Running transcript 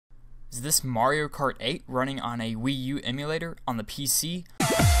Is this Mario Kart 8 running on a Wii U emulator on the PC?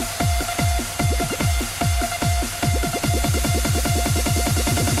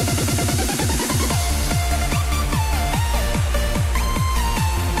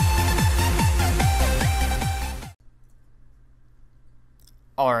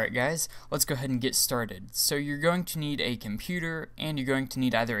 Alright guys, let's go ahead and get started. So you're going to need a computer, and you're going to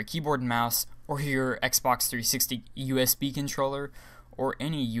need either a keyboard and mouse or your Xbox 360 USB controller, or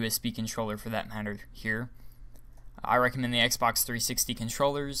any USB controller for that matter here. I recommend the Xbox 360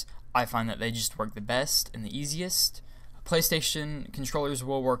 controllers. I find that they just work the best and the easiest. PlayStation controllers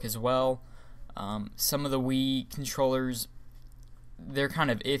will work as well. Some of the Wii controllers, they're kind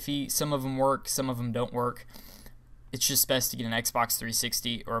of iffy. Some of them work, some of them don't work. It's just best to get an Xbox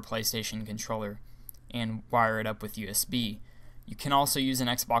 360 or a PlayStation controller and wire it up with USB. You can also use an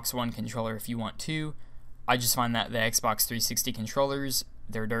Xbox One controller if you want to. I just find that the Xbox 360 controllers,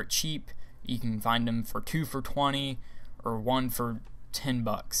 they're dirt cheap. You can find them for 2 for $20 or 1 for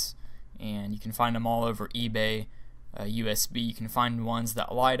 $10, and you can find them all over eBay. USB, you can find ones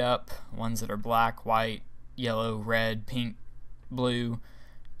that light up, ones that are black, white, yellow, red, pink, blue.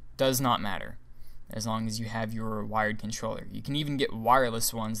 Does not matter as long as you have your wired controller. You can even get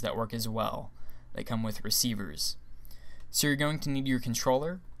wireless ones that work as well. They come with receivers. So you're going to need your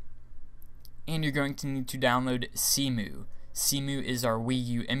controller, and you're going to need to download Cemu. Cemu is our Wii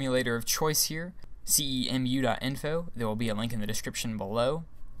U emulator of choice here. cemu.info. There will be a link in the description below.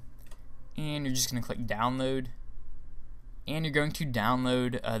 And you're just going to click download, and you're going to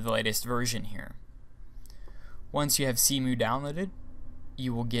download the latest version here. Once you have Cemu downloaded,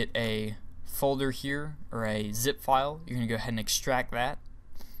 you will get a folder here, or a zip file. You're going to go ahead and extract that,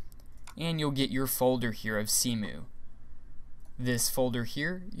 and you'll get your folder here of Cemu. This folder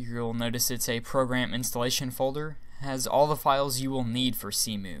here, you'll notice it's a program installation folder, has all the files you will need for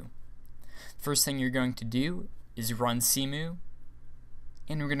Cemu. First thing you're going to do is run Cemu,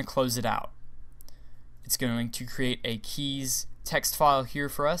 and we're going to close it out. It's going to create a keys text file here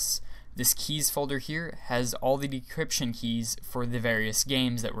for us. This keys folder here has all the decryption keys for the various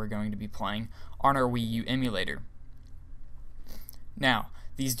games that we're going to be playing on our Wii U emulator. Now,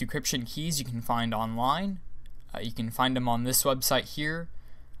 these decryption keys you can find online. You can find them on this website here.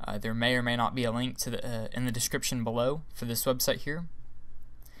 There may or may not be a link to in the description below for this website here.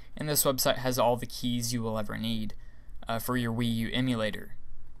 And this website has all the keys you will ever need for your Wii U emulator.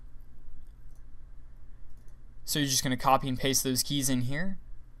 So you're just going to copy and paste those keys in here.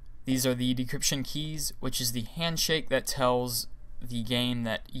 These are the decryption keys, which is the handshake that tells the game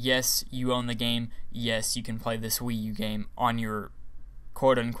that yes, you own the game, yes, you can play this Wii U game on your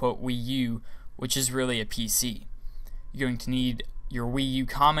quote-unquote Wii U, which is really a PC. You're going to need your Wii U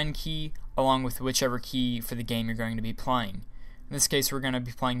common key along with whichever key for the game you're going to be playing. In this case, we're going to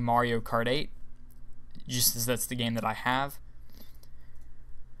be playing Mario Kart 8, just as that's the game that I have.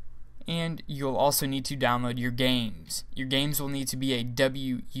 And you'll also need to download your games. Your games will need to be a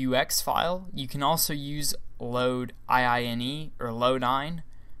WUX file. You can also use load IINE or load9.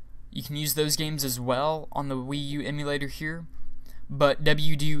 You can use those games as well on the Wii U emulator here, but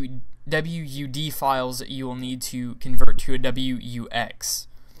WUD files you will need to convert to a WUX.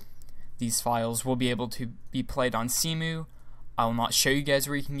 These files will be able to be played on Cemu. I will not show you guys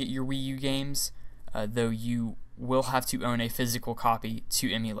where you can get your Wii U games, though you will have to own a physical copy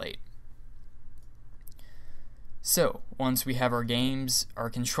to emulate. So, once we have our games, our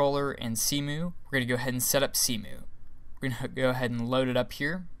controller, and Cemu, we're going to go ahead and set up Cemu. We're going to go ahead and load it up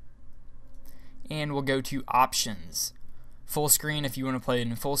here, and we'll go to Options. Full screen if you want to play it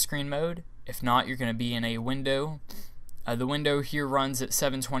in full screen mode. If not, you're going to be in a window. The window here runs at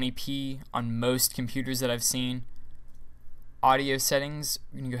 720p on most computers that I've seen. Audio settings,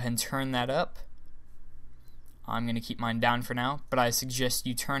 we're going to go ahead and turn that up. I'm going to keep mine down for now, but I suggest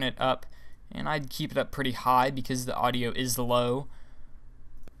you turn it up, and I'd keep it up pretty high because the audio is low.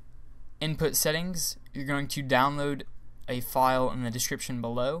 Input settings, you're going to download a file in the description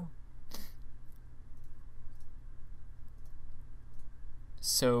below.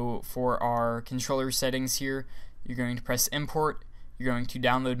 So for our controller settings here, you're going to press import. You're going to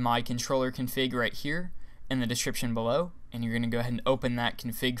download my controller config right here in the description below, and you're going to go ahead and open that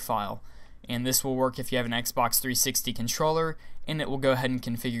config file. And this will work if you have an Xbox 360 controller, and it will go ahead and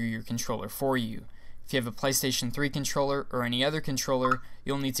configure your controller for you. If you have a PlayStation 3 controller or any other controller,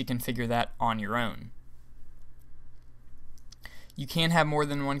 you'll need to configure that on your own. You can have more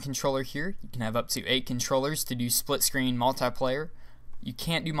than one controller here. You can have up to 8 controllers to do split screen multiplayer. You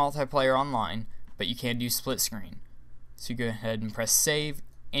can't do multiplayer online, but you can do split screen. So you go ahead and press save,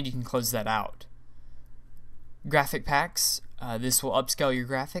 and you can close that out. Graphic packs, This will upscale your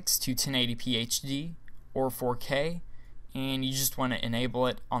graphics to 1080p HD or 4K, and you just want to enable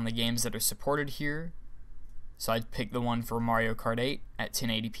it on the games that are supported here. So I'd pick the one for Mario Kart 8 at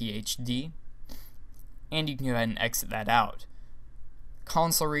 1080p HD, and you can go ahead and exit that out.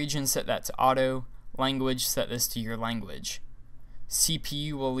 Console region, set that to auto. Language, set this to your language.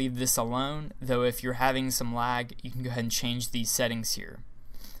 CPU will leave this alone, though if you're having some lag, you can go ahead and change these settings here.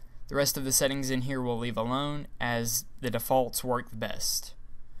 The rest of the settings in here we'll leave alone, as the defaults work the best.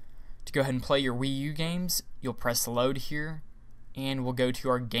 To go ahead and play your Wii U games, you'll press load here, and we'll go to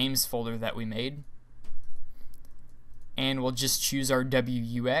our games folder that we made, and we'll just choose our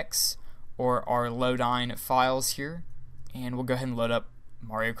WUX or our load-in files here, and we'll go ahead and load up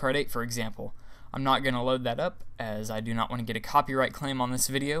Mario Kart 8, for example. I'm not going to load that up, as I do not want to get a copyright claim on this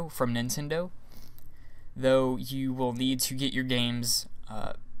video from Nintendo, though you will need to get your games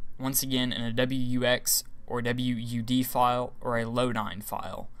once again in a WUX or WUD file or a load-in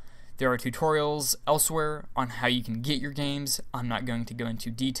file. There are tutorials elsewhere on how you can get your games. I'm not going to go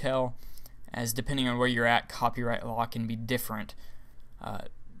into detail, as depending on where you're at, copyright law can be different.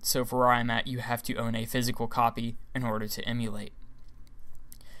 So for where I'm at, you have to own a physical copy in order to emulate.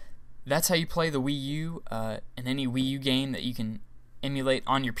 That's how you play the Wii U in any Wii U game that you can emulate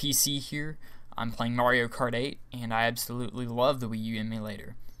on your PC here. I'm playing Mario Kart 8, and I absolutely love the Wii U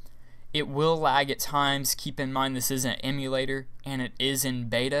emulator. It will lag at times. Keep in mind this is an emulator, and it is in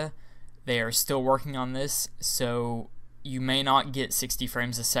beta. They are still working on this, so you may not get 60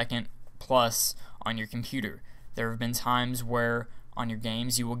 frames a second plus on your computer. There have been times where on your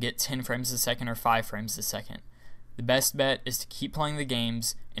games you will get 10 frames a second or 5 frames a second. The best bet is to keep playing the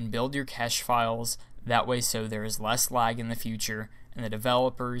games and build your cache files, that way so there is less lag in the future and the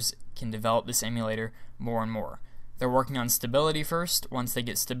developers can develop this emulator more and more. They're working on stability first. Once they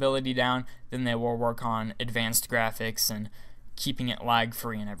get stability down, then they will work on advanced graphics and keeping it lag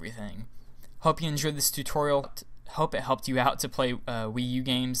free and everything. Hope you enjoyed this tutorial. Hope it helped you out to play Wii U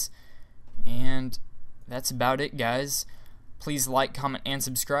games. And that's about it, guys. Please like, comment, and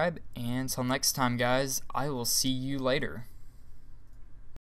subscribe. And until next time, guys, I will see you later.